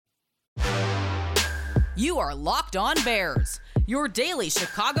You are Locked On Bears, your daily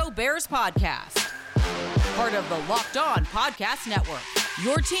Chicago Bears podcast. Part of the Locked On Podcast Network,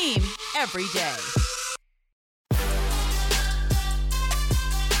 your team every day.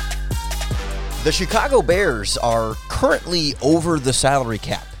 The Chicago Bears are currently over the salary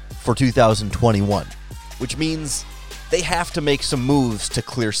cap for 2021, which means they have to make some moves to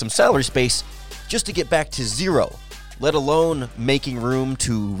clear some salary space just to get back to zero, let alone making room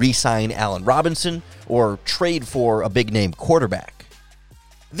to re-sign Allen Robinson or trade for a big-name quarterback.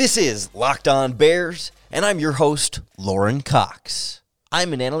 This is Locked On Bears, and I'm your host, Lauren Cox.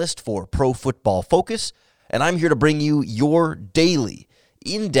 I'm an analyst for Pro Football Focus, and I'm here to bring you your daily,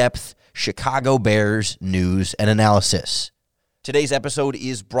 in-depth Chicago Bears news and analysis. Today's episode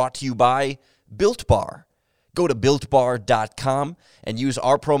is brought to you by Built Bar. Go to BuiltBar.com and use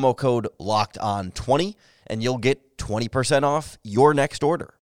our promo code LOCKEDON20, and you'll get 20% off your next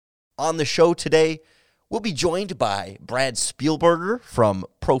order. On the show today, we'll be joined by Brad Spielberger from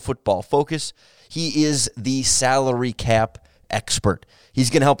Pro Football Focus. He is the salary cap expert. He's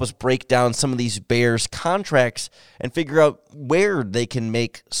going to help us break down some of these Bears contracts and figure out where they can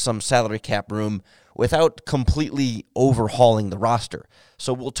make some salary cap room without completely overhauling the roster.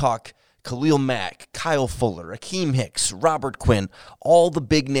 So we'll talk Khalil Mack, Kyle Fuller, Akeem Hicks, Robert Quinn, all the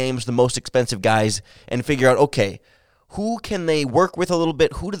big names, the most expensive guys, and figure out, okay, who can they work with a little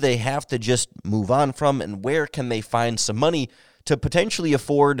bit? Who do they have to just move on from? And where can they find some money to potentially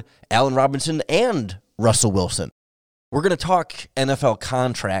afford Allen Robinson and Russell Wilson? We're going to talk NFL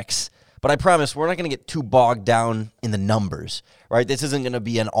contracts, but I promise we're not going to get too bogged down in the numbers, right? This isn't going to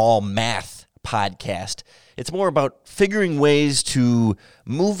be an all math podcast. It's more about figuring ways to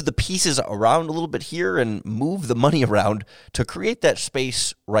move the pieces around a little bit here and move the money around to create that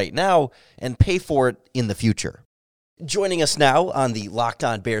space right now and pay for it in the future. Joining us now on the Locked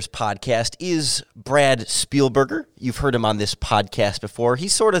On Bears podcast is Brad Spielberger. You've heard him on this podcast before.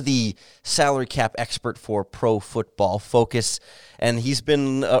 He's sort of the salary cap expert for Pro Football Focus, and he's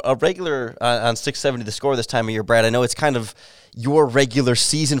been a regular on 670 The Score this time of year. Brad, I know it's kind of your regular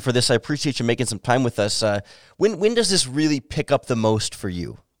season for this. I appreciate you making some time with us. When does this really pick up the most for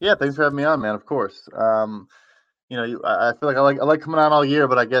you? Yeah, thanks for having me on, man. Of course. I feel like I like coming on all year,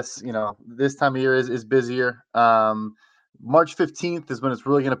 but I guess, this time of year is busier. March 15th is when it's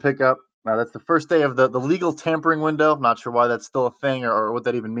really going to pick up. That's the first day of the legal tampering window. I'm not sure why that's still a thing or what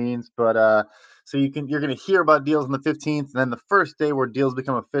that even means, but so you're going to hear about deals on the 15th, and then the first day where deals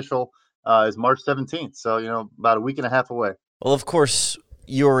become official is March 17th. So, about a week and a half away. Well, of course,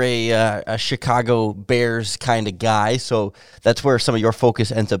 you're a Chicago Bears kind of guy, so that's where some of your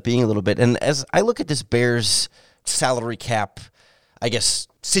focus ends up being a little bit. And as I look at this Bears salary cap, I guess,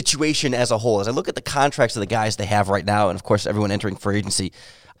 situation as a whole, as I look at the contracts of the guys they have right now, and of course everyone entering free agency,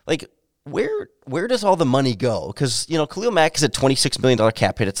 like where does all the money go? Because Khalil Mack is at $26 million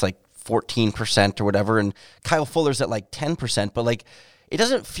cap hit. It's like 14% or whatever, and Kyle Fuller's at like 10%. But like it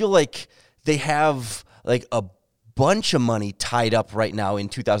doesn't feel like they have like a bunch of money tied up right now in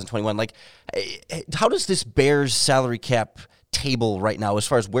 2021. Like, how does this Bears salary cap table right now, as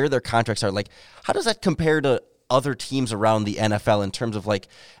far as where their contracts are, like how does that compare to other teams around the NFL in terms of like,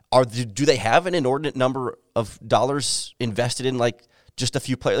 do they have an inordinate number of dollars invested in like just a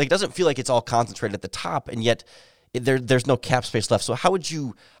few players? Like, it doesn't feel like it's all concentrated at the top, and yet there's no cap space left. So how would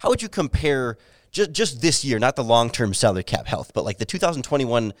you compare just this year, not the long-term salary cap health, but like the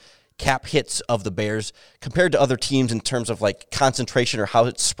 2021 cap hits of the Bears compared to other teams in terms of like concentration or how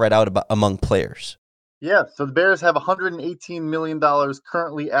it's spread out among players? Yeah, so the Bears have $118 million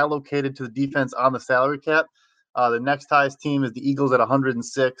currently allocated to the defense on the salary cap. The next highest team is the Eagles at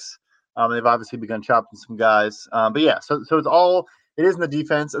 106. They've obviously begun chopping some guys. But yeah, so it is in the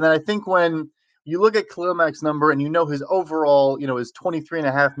defense. And then I think when you look at Khalil Mack's number and his overall, is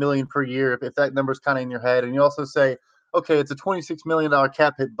 $23.5 million per year, if that number's kind of in your head, and you also say, okay, it's a $26 million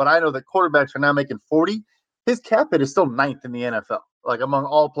cap hit, but I know that quarterbacks are now making 40. His cap hit is still ninth in the NFL, like among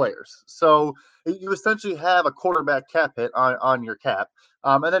all players. So you essentially have a quarterback cap hit on your cap.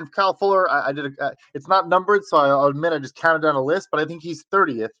 And then Kyle Fuller, it's not numbered, so I'll admit I just counted down a list, but I think he's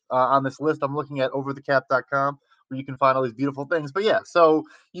 30th on this list I'm looking at overthecap.com, where you can find all these beautiful things. But yeah, so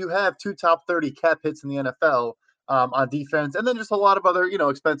you have two top 30 cap hits in the NFL on defense, and then just a lot of other,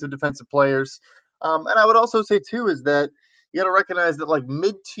 expensive defensive players. And I would also say, too, is that you got to recognize that like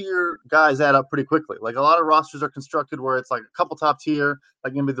mid-tier guys add up pretty quickly. Like a lot of rosters are constructed where it's like a couple top tier,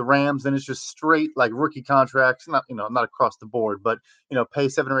 like maybe the Rams, and it's just straight like rookie contracts, not across the board, but pay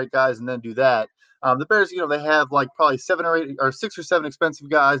 7 or 8 guys and then do that. The Bears, they have like probably 7 or 8 or 6 or 7 expensive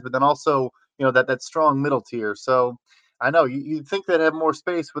guys, but then also that strong middle tier. So I know you'd think they'd have more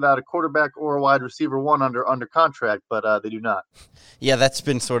space without a quarterback or a wide receiver one under contract, but they do not. Yeah, that's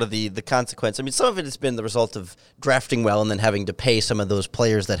been sort of the consequence. I mean, some of it has been the result of drafting well and then having to pay some of those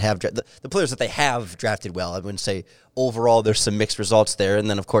players that have the players that they have drafted well. I wouldn't say overall there's some mixed results there, and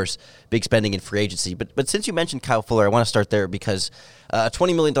then of course big spending in free agency. But since you mentioned Kyle Fuller, I want to start there because a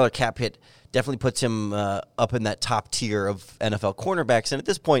 $20 million cap hit definitely puts him up in that top tier of NFL cornerbacks. And at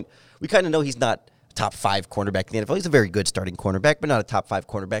this point, we kind of know he's not top 5 cornerback in the NFL. He's a very good starting cornerback, but not a top 5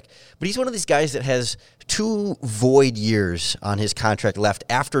 cornerback. But he's one of these guys that has 2 void years on his contract left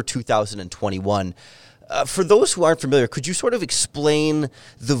after 2021. For those who aren't familiar, could you sort of explain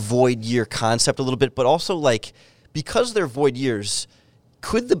the void year concept a little bit, but also, like, because they're void years,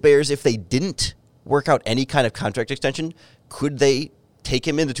 could the Bears, if they didn't work out any kind of contract extension, could they take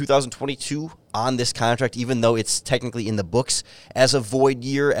him into 2022 on this contract, even though it's technically in the books as a void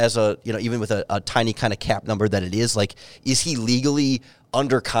year, as a, even with a tiny kind of cap number that it is? Like, is he legally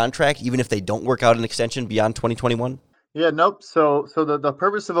under contract even if they don't work out an extension beyond 2021? Yeah, nope. So the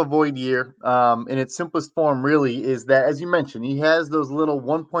purpose of a void year, in its simplest form, really, is that, as you mentioned, he has those little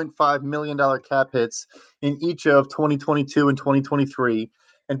 $1.5 million cap hits in each of 2022 and 2023.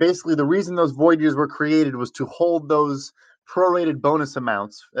 And basically, the reason those void years were created was to hold those prorated bonus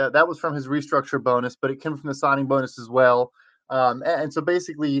amounts. That was from his restructure bonus, but it came from the signing bonus as well. And so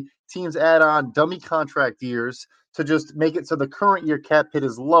basically, teams add on dummy contract years to just make it so the current year cap hit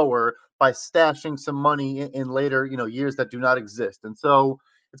is lower by stashing some money in later, years that do not exist. And so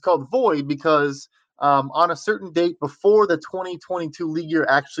it's called void because on a certain date before the 2022 league year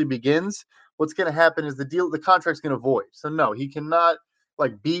actually begins, what's going to happen is the contract's going to void. So no, he cannot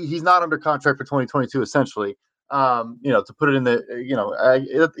he's not under contract for 2022 essentially. To put it in the,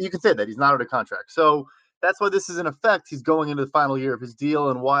 you can say that he's not under contract. So that's why this is in effect. He's going into the final year of his deal,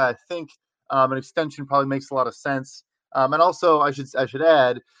 and why I think an extension probably makes a lot of sense. And also, I should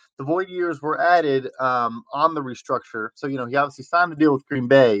add, the void years were added on the restructure. So he obviously signed the deal with Green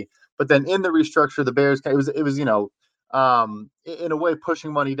Bay, but then in the restructure, the Bears it was in a way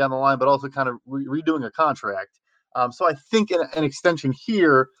pushing money down the line, but also kind of redoing a contract. So I think an extension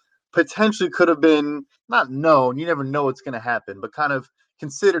here potentially could have been not known. You never know what's going to happen, but kind of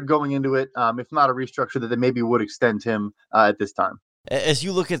considered going into it, if not a restructure, that they maybe would extend him at this time. As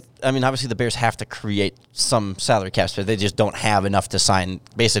you look at, obviously the Bears have to create some salary cap space. They just don't have enough to sign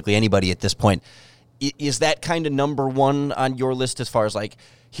basically anybody at this point. Is that kind of number one on your list as far as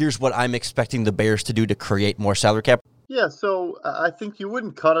here's what I'm expecting the Bears to do to create more salary cap? Yeah, so I think you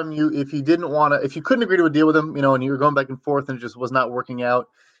wouldn't cut him if you didn't want to, if you couldn't agree to a deal with him, and you were going back and forth and it just was not working out,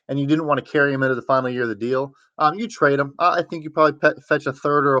 and you didn't want to carry him into the final year of the deal, you trade him. I think you probably fetch a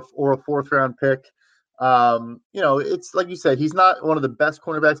third or a fourth round pick. It's like you said, he's not one of the best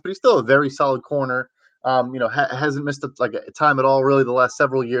cornerbacks, but he's still a very solid corner. Hasn't missed a time at all really the last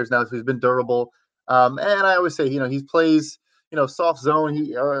several years now, so he's been durable. And I always say, he plays, soft zone,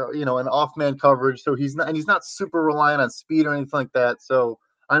 and off man coverage, so he's not super reliant on speed or anything like that. So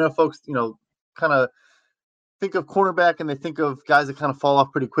I know folks, kind of think of cornerback and they think of guys that kind of fall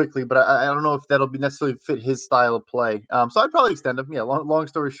off pretty quickly, but I don't know if that'll be necessarily fit his style of play. So I'd probably extend him. Yeah, long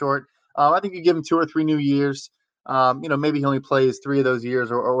story short, I think you give him 2 or 3 new years. Maybe he only plays 3 of those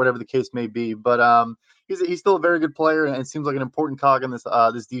years or whatever the case may be. But he's still a very good player and seems like an important cog in this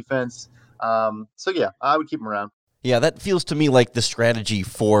defense. So yeah, I would keep him around. Yeah, that feels to me like the strategy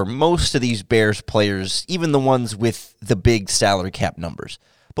for most of these Bears players, even the ones with the big salary cap numbers.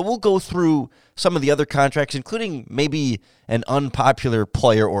 But we'll go through some of the other contracts, including maybe an unpopular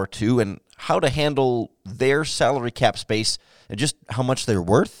player or two, and how to handle their salary cap space and just how much they're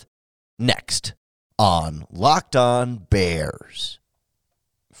worth, next on Locked On Bears.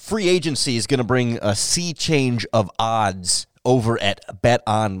 Free agency is going to bring a sea change of odds over at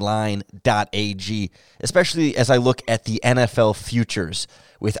betonline.ag, especially as I look at the NFL futures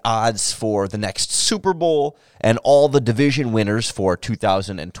with odds for the next Super Bowl and all the division winners for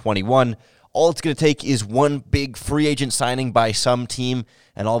 2021. All it's going to take is one big free agent signing by some team,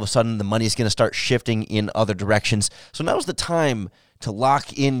 and all of a sudden the money is going to start shifting in other directions. So now's the time to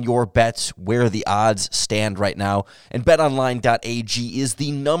lock in your bets where the odds stand right now. And betonline.ag is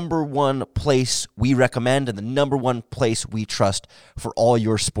the number one place we recommend and the number one place we trust for all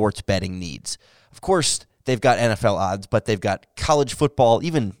your sports betting needs. Of course, they've got NFL odds, but they've got college football,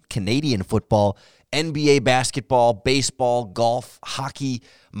 even Canadian football, NBA basketball, baseball, golf, hockey,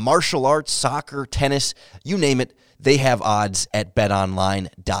 martial arts, soccer, tennis, you name it, they have odds at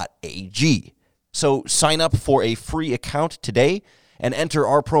betonline.ag. So sign up for a free account today and enter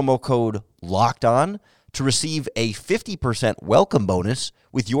our promo code LOCKEDON to receive a 50% welcome bonus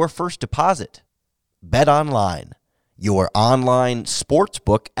with your first deposit. BetOnline, your online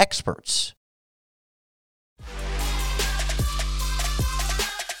sportsbook experts.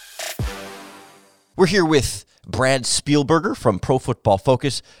 We're here with Brad Spielberger from Pro Football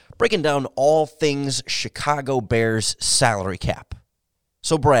Focus, breaking down all things Chicago Bears salary cap.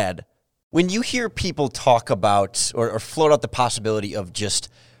 So, Brad, when you hear people talk about or float out the possibility of just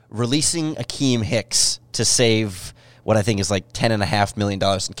releasing Akeem Hicks to save what I think is like $10.5 million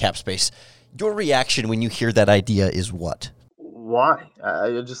in cap space, your reaction when you hear that idea is what? Why?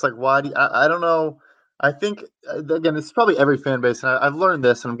 Why? I don't know. I think, again, this is probably every fan base, and I've learned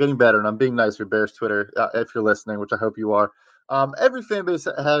this, and I'm getting better, and I'm being nicer, Bears Twitter, if you're listening, which I hope you are. Every fan base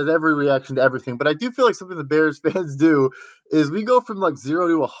has every reaction to everything, but I do feel like something the Bears fans do is we go from like 0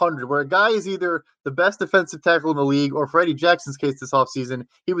 to 100, where a guy is either the best defensive tackle in the league, or for Eddie Jackson's case this offseason,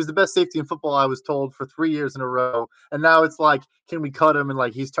 he was the best safety in football, I was told, for 3 years in a row, and now it's like, can we cut him, and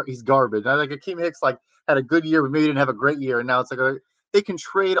like he's garbage. And I think Akeem Hicks like had a good year, but maybe didn't have a great year, and now it's like they can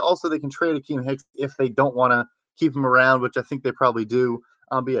trade Akeem Hicks if they don't want to keep him around, which I think they probably do.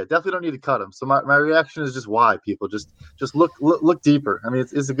 But yeah, definitely don't need to cut him. So my reaction is just why people just look deeper. I mean,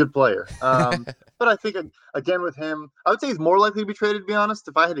 it's a good player. But I think again with him, I would say he's more likely to be traded. To be honest,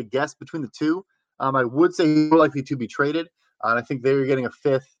 if I had to guess between the two, I would say he's more likely to be traded. And I think they're getting a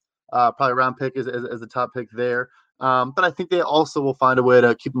fifth, probably round pick as the top pick there. But I think they also will find a way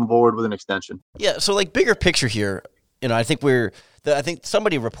to keep him forward with an extension. Yeah. So like bigger picture here, I think I think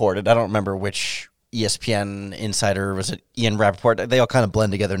somebody reported, I don't remember which ESPN insider, was it Ian Rappaport? They all kind of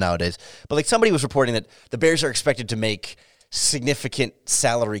blend together nowadays. But like somebody was reporting that the Bears are expected to make significant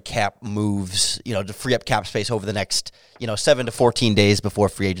salary cap moves, to free up cap space over the next, 7 to 14 days before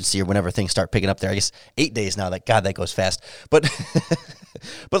free agency or whenever things start picking up there. I guess 8 days now. That goes fast. But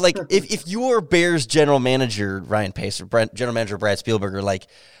but like if you're Bears general manager Ryan Pace or general manager Brad Spielberger, like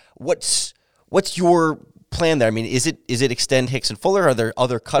what's your plan there? I mean, is it extend Hicks and Fuller? Are there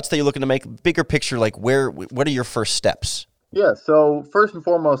other cuts that you're looking to make? Bigger picture, like what are your first steps? Yeah, so first and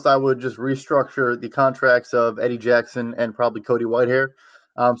foremost, I would just restructure the contracts of Eddie Jackson and probably Cody Whitehair.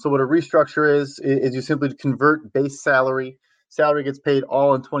 So what a restructure is you simply convert base salary. Salary gets paid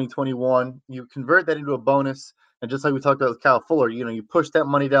all in 2021. You convert that into a bonus, and just like we talked about with Kyle Fuller, you push that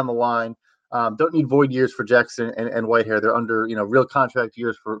money down the line. Don't need void years for Jackson and Whitehair. They're under real contract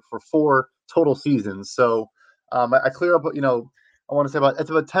years for 4 total seasons. So I clear up, I want to say it's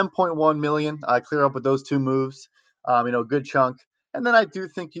about 10.1 million. I clear up with those two moves, good chunk. And then I do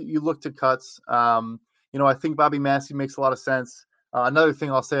think you look to cuts. I think Bobby Massey makes a lot of sense. Another thing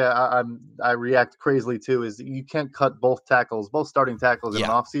I'll say I react crazily to is you can't cut both starting tackles in an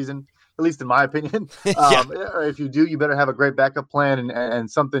offseason, at least in my opinion. If you do, you better have a great backup plan and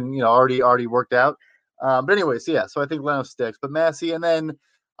something, already worked out. But anyways, so I think Leno sticks. But Massey, and then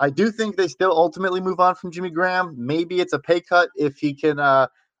I do think they still ultimately move on from Jimmy Graham. Maybe it's a pay cut if he can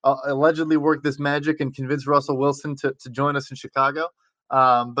allegedly work this magic and convince Russell Wilson to join us in Chicago.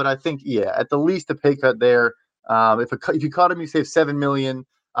 But I think, at the least a pay cut there. If you cut him, you save $7 million.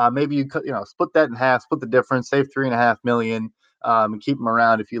 Maybe you split that in half, split the difference, save $3.5 million, and keep him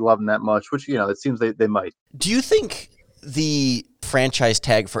around if you love him that much. Which it seems they might. Do you think the franchise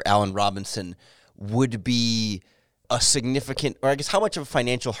tag for Allen Robinson would be a significant, or I guess how much of a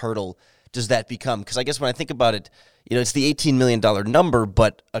financial hurdle does that become? Because I guess when I think about it, it's the $18 million number,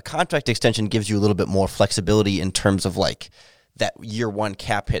 but a contract extension gives you a little bit more flexibility in terms of like that year one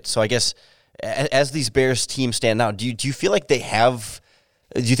cap hit. So I guess as these Bears teams stand now, do you feel like do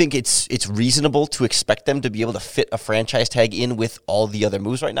you think it's reasonable to expect them to be able to fit a franchise tag in with all the other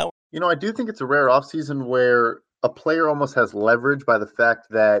moves right now? I do think it's a rare offseason where a player almost has leverage by the fact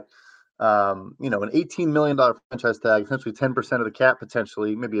that an $18 million franchise tag, essentially 10% of the cap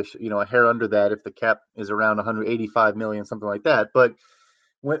potentially, maybe a hair under that if the cap is around 185 million, something like that. But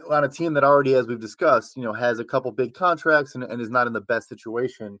when on a team that already, as we've discussed, has a couple big contracts and is not in the best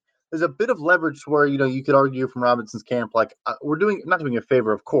situation, there's a bit of leverage where, you could argue from Robinson's camp, like we're not doing you a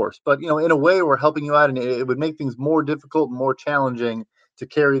favor, of course, but, in a way we're helping you out, and it would make things more difficult and more challenging to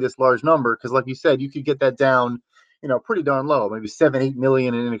carry this large number. Because like you said, you could get that down, pretty darn low, maybe 7-8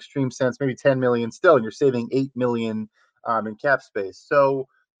 million in an extreme sense, maybe 10 million still, and you're saving 8 million in cap space. So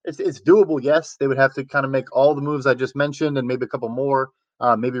it's doable. Yes, they would have to kind of make all the moves I just mentioned and maybe a couple more.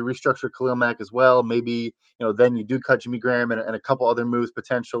 Maybe restructure Khalil Mack as well. Maybe, then you do cut Jimmy Graham and a couple other moves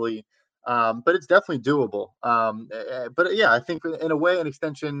potentially. But it's definitely doable. But I think in a way, an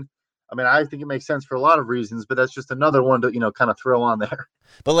extension, I think it makes sense for a lot of reasons, but that's just another one to, kind of throw on there.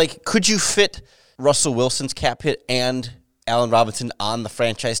 But like, could you fit Russell Wilson's cap hit and Allen Robinson on the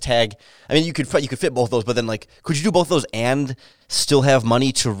franchise tag? I mean, you could fit both those, but then could you do both those and still have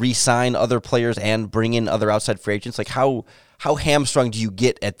money to re-sign other players and bring in other outside free agents? How hamstrung do you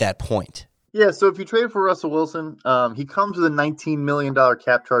get at that point? Yeah, so if you trade for Russell Wilson, he comes with a $19 million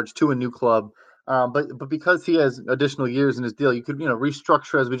cap charge to a new club. But because he has additional years in his deal, you could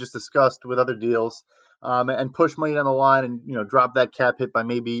restructure, as we just discussed, with other deals, and push money down the line and drop that cap hit by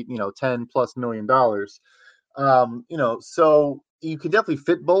maybe $10+ million. So you can definitely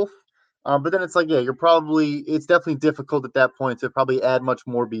fit both. But then it's it's definitely difficult at that point to probably add much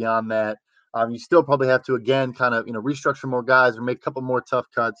more beyond that. You still probably have to again kind of restructure more guys or make a couple more tough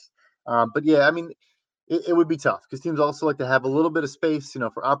cuts. But yeah, I mean, it would be tough because teams also like to have a little bit of space,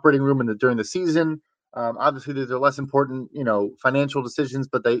 for operating room during the season. Obviously, these are less important, financial decisions,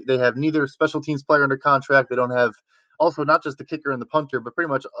 but they have neither special teams player under contract. They don't have also not just the kicker and the punter, but pretty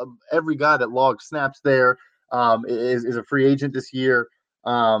much every guy that logs snaps there is a free agent this year.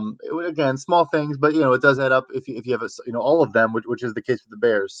 Again, small things, but it does add up if you have all of them, which is the case with the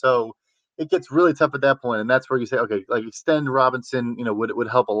Bears. So it gets really tough at that point, and that's where you say, okay, extend Robinson, would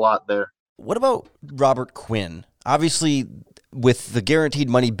help a lot there. What about Robert Quinn? Obviously, with the guaranteed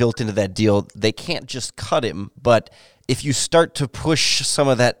money built into that deal, they can't just cut him. But if you start to push some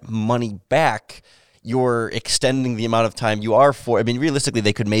of that money back, you're extending the amount of time you are for. I mean, realistically,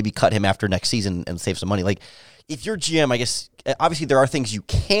 they could maybe cut him after next season and save some money. If you're GM, I guess, obviously there are things you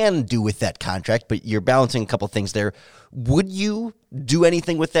can do with that contract, but you're balancing a couple things there. Would you do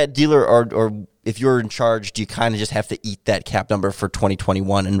anything with that deal, or if you're in charge, do you kind of just have to eat that cap number for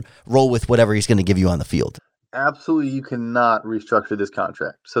 2021 and roll with whatever he's going to give you on the field? Absolutely, you cannot restructure this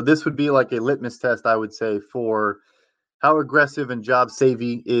contract. So this would be like a litmus test, I would say, for how aggressive and job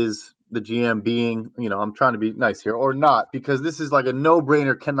savvy is the GM being, I'm trying to be nice here, or not, because this is like a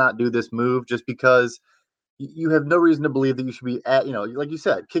no-brainer, cannot do this move just because you have no reason to believe that you should be at, like you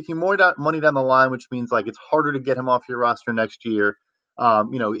said, kicking more money down the line, which means it's harder to get him off your roster next year.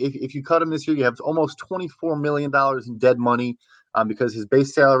 If you cut him this year, you have almost $24 million in dead money because his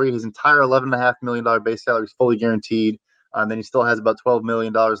base salary, his entire $11.5 million base salary is fully guaranteed. Then he still has about $12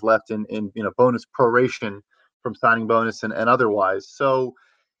 million left in bonus proration from signing bonus and otherwise. So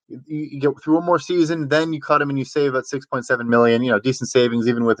you get through one more season, then you cut him and you save about $6.7 million, decent savings,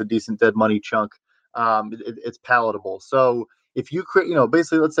 even with a decent dead money chunk. It's palatable. So if you create,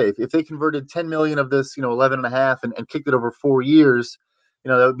 basically, let's say if they converted 10 million of this, 11.5 and kicked it over 4 years,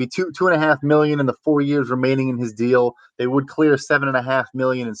 that would be $2.5 million in the 4 years remaining in his deal. They would clear $7.5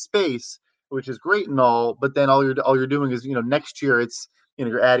 million in space, which is great and all. But then all you're doing is, next year it's,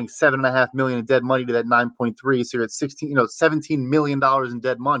 you're adding $7.5 million in dead money to that 9.3. So you're at $17 million in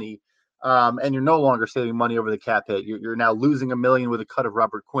dead money. And you're no longer saving money over the cap hit. You're now losing $1 million with a cut of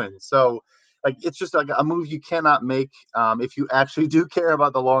Robert Quinn. So it's just like a move you cannot make if you actually do care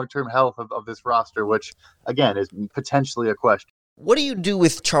about the long-term health of this roster, which, again, is potentially a question. What do you do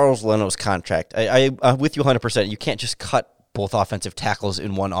with Charles Leno's contract? I'm with you 100%. You can't just cut both offensive tackles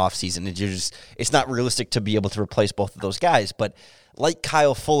in one offseason. It's not realistic to be able to replace both of those guys. But like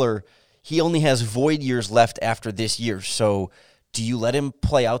Kyle Fuller, he only has void years left after this year. So do you let him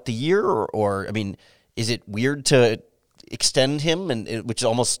play out the year? Or I mean, is it weird to extend him, which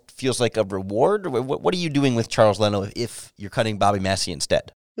almost feels like a reward? What are you doing with Charles Leno if you're cutting Bobby Massey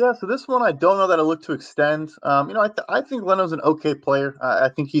instead? Yeah, so this one I don't know that I look to extend. I think Leno's an okay player. I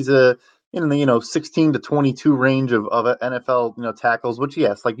think he's in the 16 to 22 range of NFL tackles, which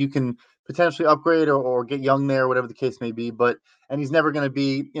yes, you can potentially upgrade or get young there, whatever the case may be. And he's never going to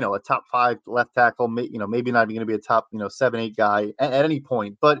be a top 5 left tackle, maybe not even going to be a top 7-8 guy at any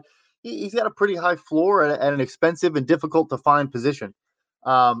point. But he's got a pretty high floor at an expensive and difficult to find position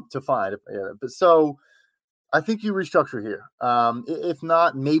to find. But so I think you restructure here. If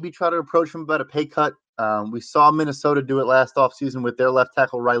not, maybe try to approach him about a pay cut. We saw Minnesota do it last offseason with their left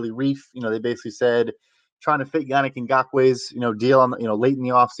tackle, Riley Reef. They basically said, trying to fit Yannick Ngakwe's, deal on, late in the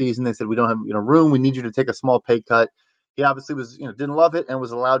offseason. They said, we don't have, room. We need you to take a small pay cut. He obviously was, didn't love it and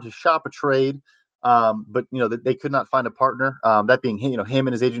was allowed to shop a trade. But, they could not find a partner. That being him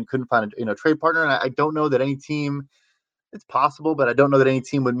and his agent couldn't find a trade partner. And I don't know that any team, it's possible, but I don't know that any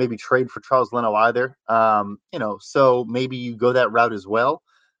team would maybe trade for Charles Leno either. So maybe you go that route as well.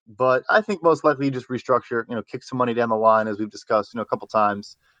 But I think most likely you just restructure, kick some money down the line, as we've discussed, a couple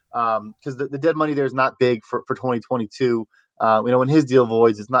times. Because the dead money there is not big for 2022. When his deal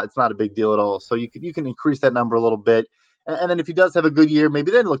voids, it's not a big deal at all. So you can increase that number a little bit. And then if he does have a good year,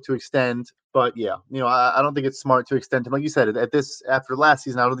 maybe then look to extend. But yeah, I don't think it's smart to extend him. Like you said, after last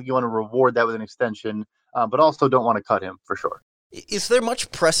season, I don't think you want to reward that with an extension, but also don't want to cut him for sure. Is there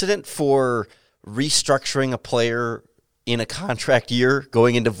much precedent for restructuring a player in a contract year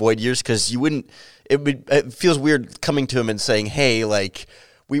going into void years? Because it feels weird coming to him and saying, hey, like,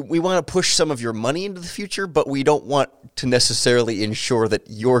 we want to push some of your money into the future, but we don't want to necessarily ensure that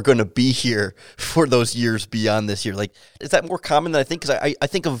you're going to be here for those years beyond this year. Like, is that more common than I think? Because I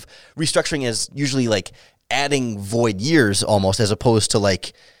think of restructuring as usually like adding void years almost, as opposed to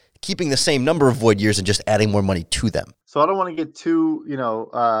like keeping the same number of void years and just adding more money to them. So I don't want to get too,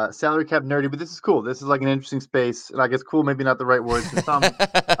 salary cap nerdy, but this is cool. This is like an interesting space. And I guess cool, maybe not the right word for some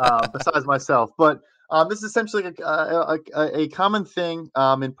besides myself. But this is essentially a common thing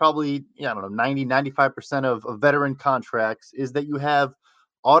in probably, 95% of veteran contracts is that you have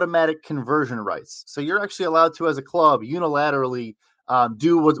automatic conversion rights. So you're actually allowed to, as a club, unilaterally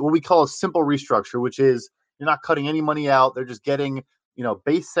do what we call a simple restructure, which is you're not cutting any money out. They're just getting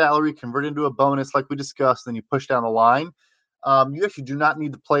base salary converted into a bonus like we discussed, then you push down the line. You actually do not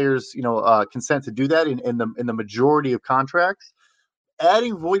need the players, consent to do that in the majority of contracts.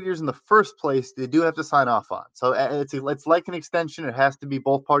 Adding void years in the first place, they do have to sign off on. So it's like an extension. It has to be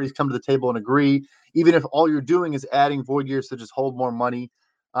both parties come to the table and agree, even if all you're doing is adding void years to just hold more money.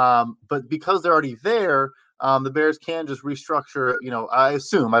 But because they're already there, the Bears can just restructure. I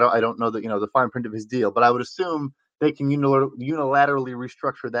assume I don't know the fine print of his deal, but I would assume they can unilaterally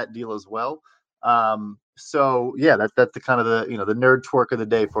restructure that deal as well. So yeah, that's the kind of the nerd twerk of the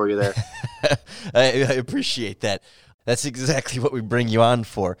day for you there. I appreciate that. That's exactly what we bring you on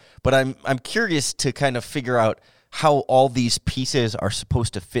for. But I'm curious to kind of figure out how all these pieces are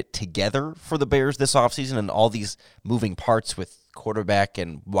supposed to fit together for the Bears this offseason, and all these moving parts with quarterback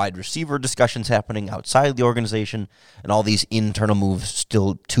and wide receiver discussions happening outside the organization, and all these internal moves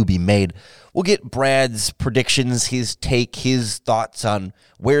still to be made. We'll get Brad's predictions, his take, his thoughts on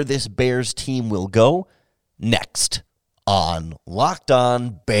where this Bears team will go next on Locked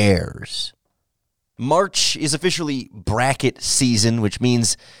On Bears. March is officially bracket season, which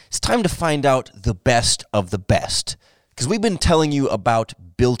means it's time to find out the best of the best. Because we've been telling you about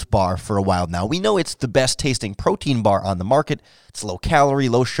Built Bar for a while now. We know it's the best tasting protein bar on the market. It's low calorie,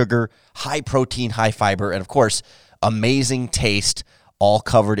 low sugar, high protein, high fiber, and of course, amazing taste, all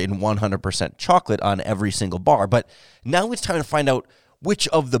covered in 100% chocolate on every single bar. But now it's time to find out which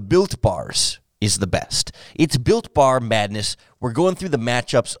of the Built Bars is the best. It's Built Bar Madness. We're going through the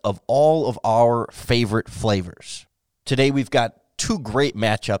matchups of all of our favorite flavors. Today we've got two great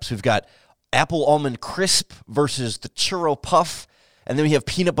matchups. We've got Apple Almond Crisp versus the Churro Puff, and then we have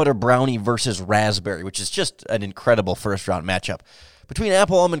Peanut Butter Brownie versus Raspberry, which is just an incredible first-round matchup. Between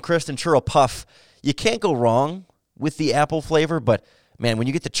Apple Almond Crisp and Churro Puff, you can't go wrong with the apple flavor, but man, when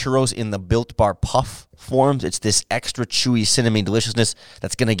you get the churros in the Built Bar Puff forms, it's this extra chewy cinnamon deliciousness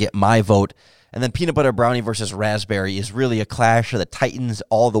that's going to get my vote. And then Peanut Butter Brownie versus Raspberry is really a clash of the Titans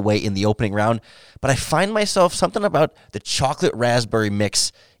all the way in the opening round. But I find myself, something about the chocolate raspberry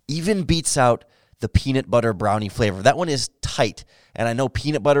mix even beats out the peanut butter brownie flavor. That one is tight, and I know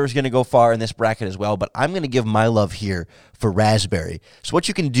peanut butter is going to go far in this bracket as well, but I'm going to give my love here for raspberry. So what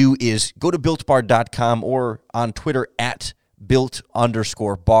you can do is go to BuiltBar.com or on Twitter at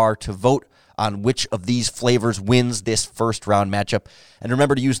 @Built_bar to vote on which of these flavors wins this first round matchup. And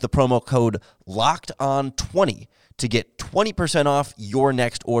remember to use the promo code LOCKEDON20 to get 20% off your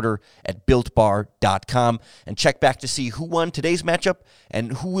next order at BuiltBar.com. And check back to see who won today's matchup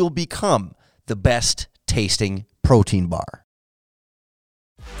and who will become the best tasting protein bar.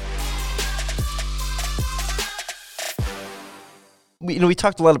 We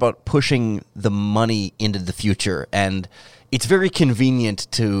talked a lot about pushing the money into the future, and it's very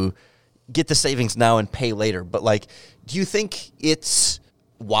convenient to get the savings now and pay later. But, do you think it's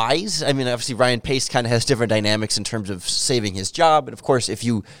wise? I mean, obviously Ryan Pace kind of has different dynamics in terms of saving his job. And, of course, if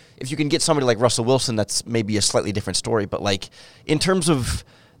you can get somebody like Russell Wilson, that's maybe a slightly different story. But, in terms of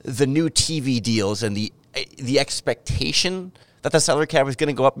the new TV deals and the expectation that the salary cap is going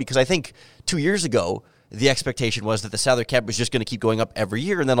to go up, because I think 2 years ago, the expectation was that the salary cap was just going to keep going up every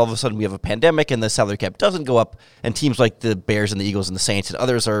year, and then all of a sudden we have a pandemic and the salary cap doesn't go up, and teams like the Bears and the Eagles and the Saints and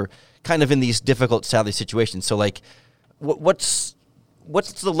others are kind of in these difficult salary situations. So, what's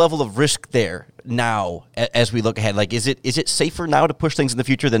the level of risk there now as we look ahead? Is it safer now to push things in the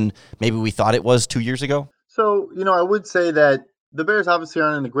future than maybe we thought it was 2 years ago? So, I would say that the Bears obviously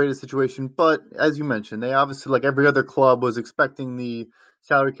aren't in the greatest situation, but as you mentioned, they obviously, like every other club, was expecting the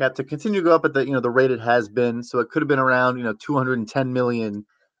salary cap to continue to go up at the rate it has been. So it could have been around $210 million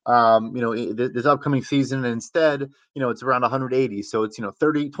this upcoming season, and instead it's around 180. So it's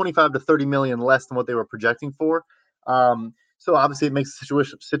 25 to 30 million less than what they were projecting for. So obviously it makes the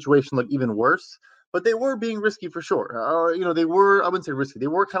situation look even worse. But they were being risky for sure. They were, I wouldn't say risky, they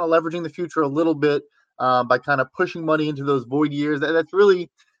were kind of leveraging the future a little bit. by kind of pushing money into those void years. That's really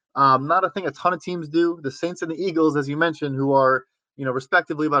not a thing a ton of teams do. The Saints and the Eagles, as you mentioned, who are,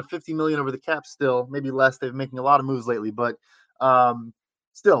 respectively about 50 million over the cap still, maybe less. They've been making a lot of moves lately, but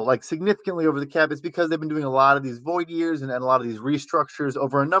still like significantly over the cap. It's because they've been doing a lot of these void years and a lot of these restructures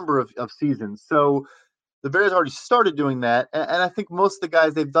over a number of seasons. So the Bears already started doing that. And I think most of the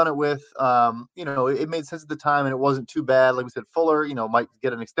guys they've done it with, it made sense at the time and it wasn't too bad. Like we said, Fuller, might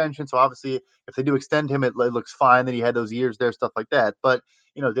get an extension. So obviously if they do extend him, it looks fine that he had those years there, stuff like that. But,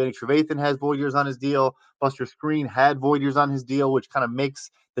 Danny Trevathan has void years on his deal. Buster Skrine had void years on his deal, which kind of makes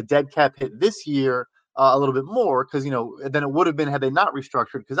the dead cap hit this year a little bit more because, than it would have been had they not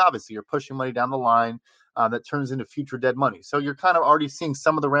restructured, because obviously you're pushing money down the line that turns into future dead money. So you're kind of already seeing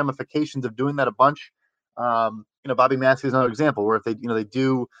some of the ramifications of doing that a bunch. Bobby Massey is another example where if they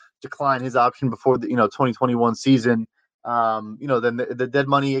do decline his option before the 2021 season, then the dead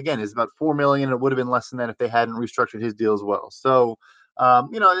money again is about $4 million. It would have been less than that if they hadn't restructured his deal as well. So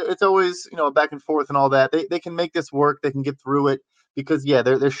it's always back and forth and all that. They can make this work. They can get through it because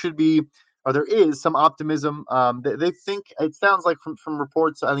there should be, or there is some optimism. They think, it sounds like from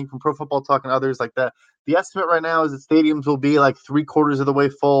reports, I think from Pro Football Talk and others like that, the estimate right now is that stadiums will be like 3/4 of the way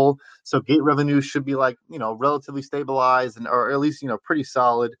full. So gate revenues should be like, relatively stabilized or at least, pretty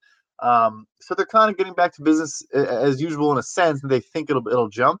solid. So they're kind of getting back to business as usual in a sense that they think it'll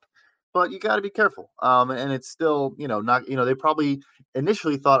jump, but you got to be careful. And it's still, not, they probably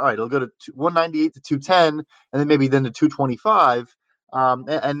initially thought, all right, it'll go to 198 to 210 and then maybe then to 225.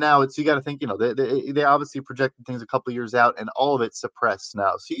 And now you got to think, they obviously projected things a couple of years out and all of it's suppressed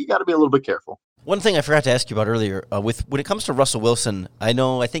now. So you got to be a little bit careful. One thing I forgot to ask you about earlier, when it comes to Russell Wilson, I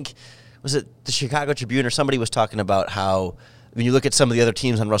think, was it the Chicago Tribune or somebody was talking about how when you look at some of the other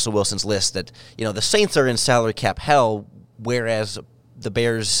teams on Russell Wilson's list that, the Saints are in salary cap hell, whereas the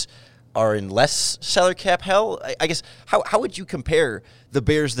Bears are in less salary cap hell. I guess, how would you compare the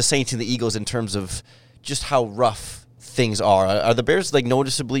Bears, the Saints, and the Eagles in terms of just how rough things are? Are the Bears like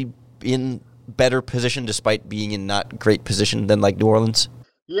noticeably in better position despite being in not great position than like New Orleans?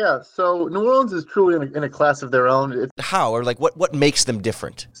 Yeah, so New Orleans is truly in a class of their own. How, or like what makes them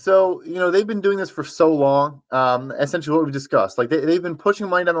different? So, they've been doing this for so long. Essentially what we discussed, like they've been pushing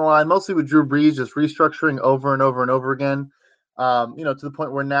money down the line, mostly with Drew Brees, just restructuring over and over and over again. To the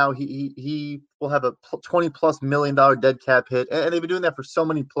point where now he will have a $20+ million dead cap hit. And they've been doing that for so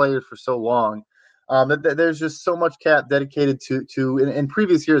many players for so long. That there's just so much cap dedicated to in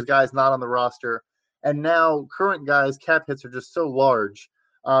previous years, guys not on the roster. And now current guys' cap hits are just so large.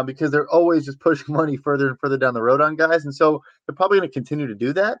 Because they're always just pushing money further and further down the road on guys. And so they're probably going to continue to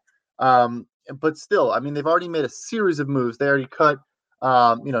do that. But still, they've already made a series of moves. They already cut,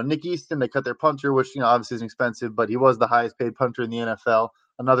 Nick Easton. They cut their punter, which, obviously is expensive, but he was the highest paid punter in the NFL.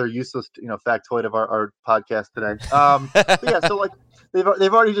 Another useless, factoid of our podcast today. But yeah, so like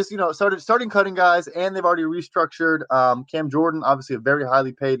they've already just, starting cutting guys, and they've already restructured. Cam Jordan, obviously a very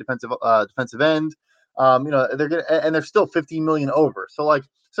highly paid defensive end. They're still $15 million over. So like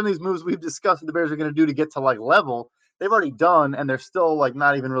some of these moves we've discussed that the Bears are going to do to get to like level, they've already done, and they're still like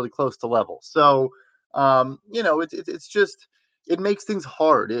not even really close to level. So, it's just, it makes things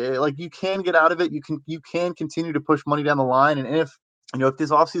hard. Like you can get out of it. You can continue to push money down the line. And if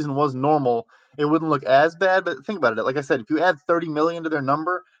this offseason was normal, it wouldn't look as bad. But think about it. Like I said, if you add 30 million to their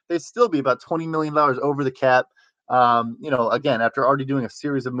number, they'd still be about $20 million over the cap. Again, after already doing a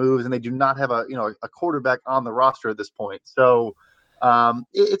series of moves, and they do not have a quarterback on the roster at this point. So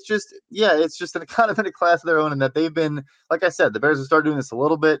it's just kind of in a class of their own, and that they've been, like I said, the Bears have started doing this a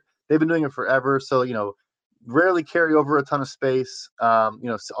little bit. They've been doing it forever. So, rarely carry over a ton of space,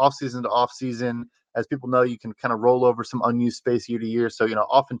 off season to off season. As people know, you can kind of roll over some unused space year to year. So,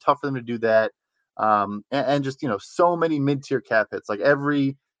 often tough for them to do that. And just, so many mid-tier cap hits, like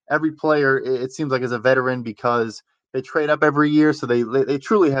every player, it seems like, is a veteran because they trade up every year. So they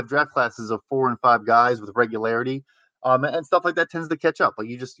truly have draft classes of 4 and 5 guys with regularity. And stuff like that tends to catch up. Like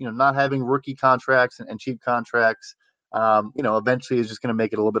you just, not having rookie contracts and cheap contracts, eventually is just going to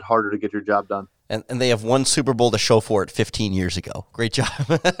make it a little bit harder to get your job done. And they have one Super Bowl to show for it 15 years ago. Great job.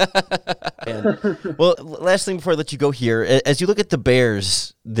 Well, last thing before I let you go here, as you look at the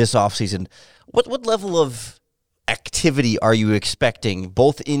Bears this offseason, what level of activity are you expecting,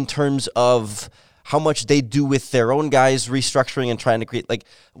 both in terms of how much they do with their own guys restructuring and trying to create, like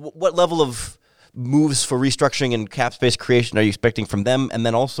what level of moves for restructuring and cap space creation are you expecting from them? And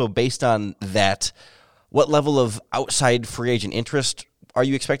then also based on that, what level of outside free agent interest are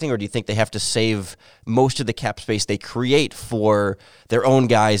you expecting, or do you think they have to save most of the cap space they create for their own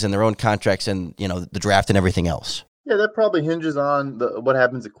guys and their own contracts and, the draft and everything else? Yeah, that probably hinges on what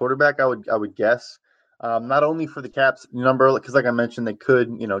happens at quarterback, I would guess. not only for the Caps number, because like I mentioned, they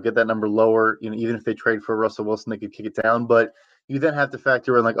could, get that number lower, even if they trade for Russell Wilson, they could kick it down. But you then have to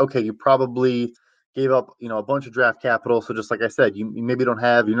factor in, like, okay, you probably gave up, a bunch of draft capital. So just like I said, you maybe don't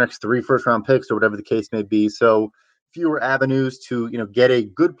have your next 3 first-round picks or whatever the case may be. So fewer avenues to, get a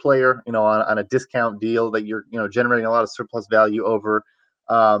good player, on a discount deal that you're, generating a lot of surplus value over.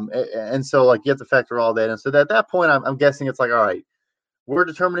 And so, like, you have to factor all that in. So at that point, I'm guessing it's like, all right, we're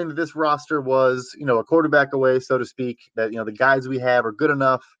determining that this roster was, a quarterback away, so to speak, that, the guys we have are good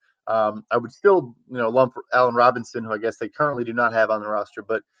enough. I would still, lump Allen Robinson, who I guess they currently do not have on the roster,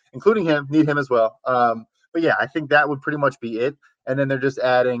 but including him, need him as well. But yeah, I think that would pretty much be it. And then they're just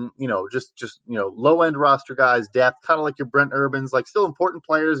adding, just low end roster guys, depth, kind of like your Brent Urbans, like still important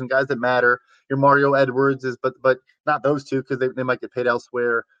players and guys that matter. Your Mario Edwards is, but not those two because they might get paid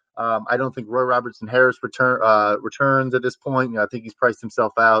elsewhere. I don't think Roy Robertson Harris returns at this point. I think he's priced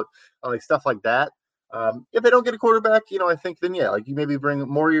himself out, like stuff like that. If they don't get a quarterback, I think then, like you maybe bring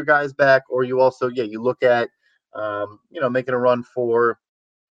more of your guys back, or you also, you look at, making a run for,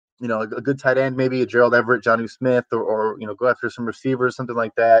 a good tight end, maybe a Gerald Everett, Jonnu Smith, or go after some receivers, something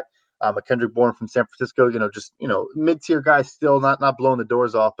like that. A Kendrick Bourne from San Francisco, just, mid-tier guys still not blowing the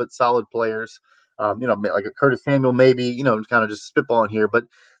doors off, but solid players. Like a Curtis Samuel, maybe, kind of just spitballing here, but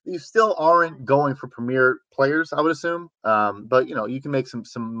you still aren't going for premier players, I would assume. But you can make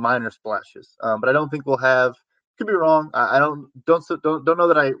some minor splashes. But I don't think we'll have. Could be wrong. I don't know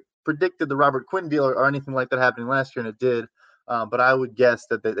that I predicted the Robert Quinn deal or anything like that happening last year, and it did. But I would guess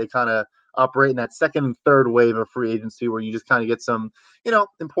that they kind of operate in that second and third wave of free agency where you just kind of get some,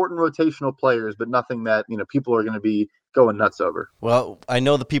 important rotational players, but nothing that, people are going to be going nuts over. Well, I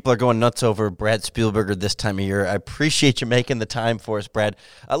know the people are going nuts over Brad Spielberger this time of year. I appreciate you making the time for us, Brad.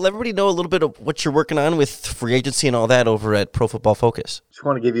 Let everybody know a little bit of what you're working on with free agency and all that over at Pro Football Focus. Just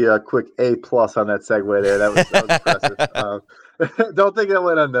want to give you a quick A+ on that segue there. That was impressive. Don't think that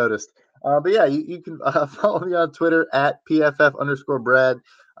went unnoticed. But yeah, you can follow me on Twitter at PFF_Brad.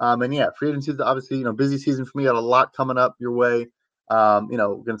 And yeah, free agency is obviously, busy season for me. Got a lot coming up your way. We're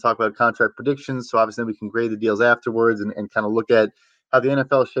going to talk about contract predictions. So obviously we can grade the deals afterwards and kind of look at how the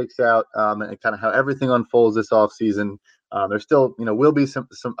NFL shakes out and kind of how everything unfolds this offseason. There's still, will be some,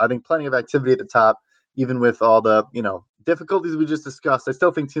 I think, plenty of activity at the top, even with all the, difficulties we just discussed. I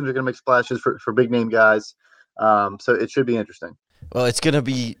still think teams are going to make splashes for big name guys. So it should be interesting. Well, it's going to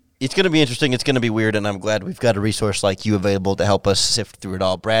be interesting. It's going to be weird, and I'm glad we've got a resource like you available to help us sift through it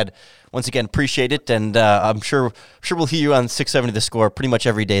all. Brad, once again, appreciate it, and I'm sure we'll hear you on 670 The Score pretty much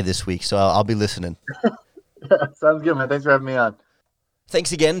every day this week, so I'll be listening. Sounds good, man. Thanks for having me on.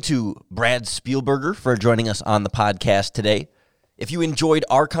 Thanks again to Brad Spielberger for joining us on the podcast today. If you enjoyed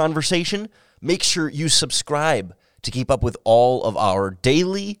our conversation, make sure you subscribe to keep up with all of our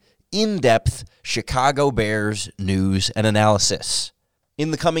daily, in-depth Chicago Bears news and analysis.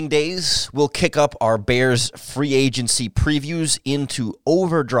 In the coming days, we'll kick up our Bears free agency previews into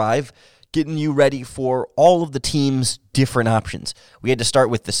overdrive, getting you ready for all of the team's different options. We had to start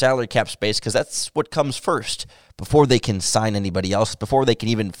with the salary cap space because that's what comes first. Before they can sign anybody else, before they can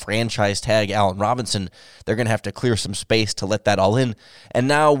even franchise tag Allen Robinson, they're going to have to clear some space to let that all in. And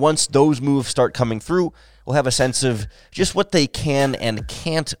now, once those moves start coming through, we'll have a sense of just what they can and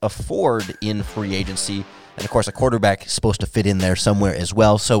can't afford in free agency. And, of course, a quarterback is supposed to fit in there somewhere as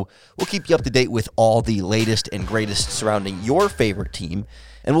well. So we'll keep you up to date with all the latest and greatest surrounding your favorite team.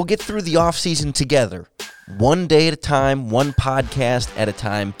 And we'll get through the offseason together, one day at a time, one podcast at a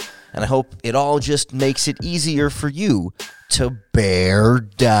time. And I hope it all just makes it easier for you to bear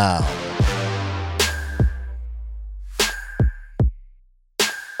down.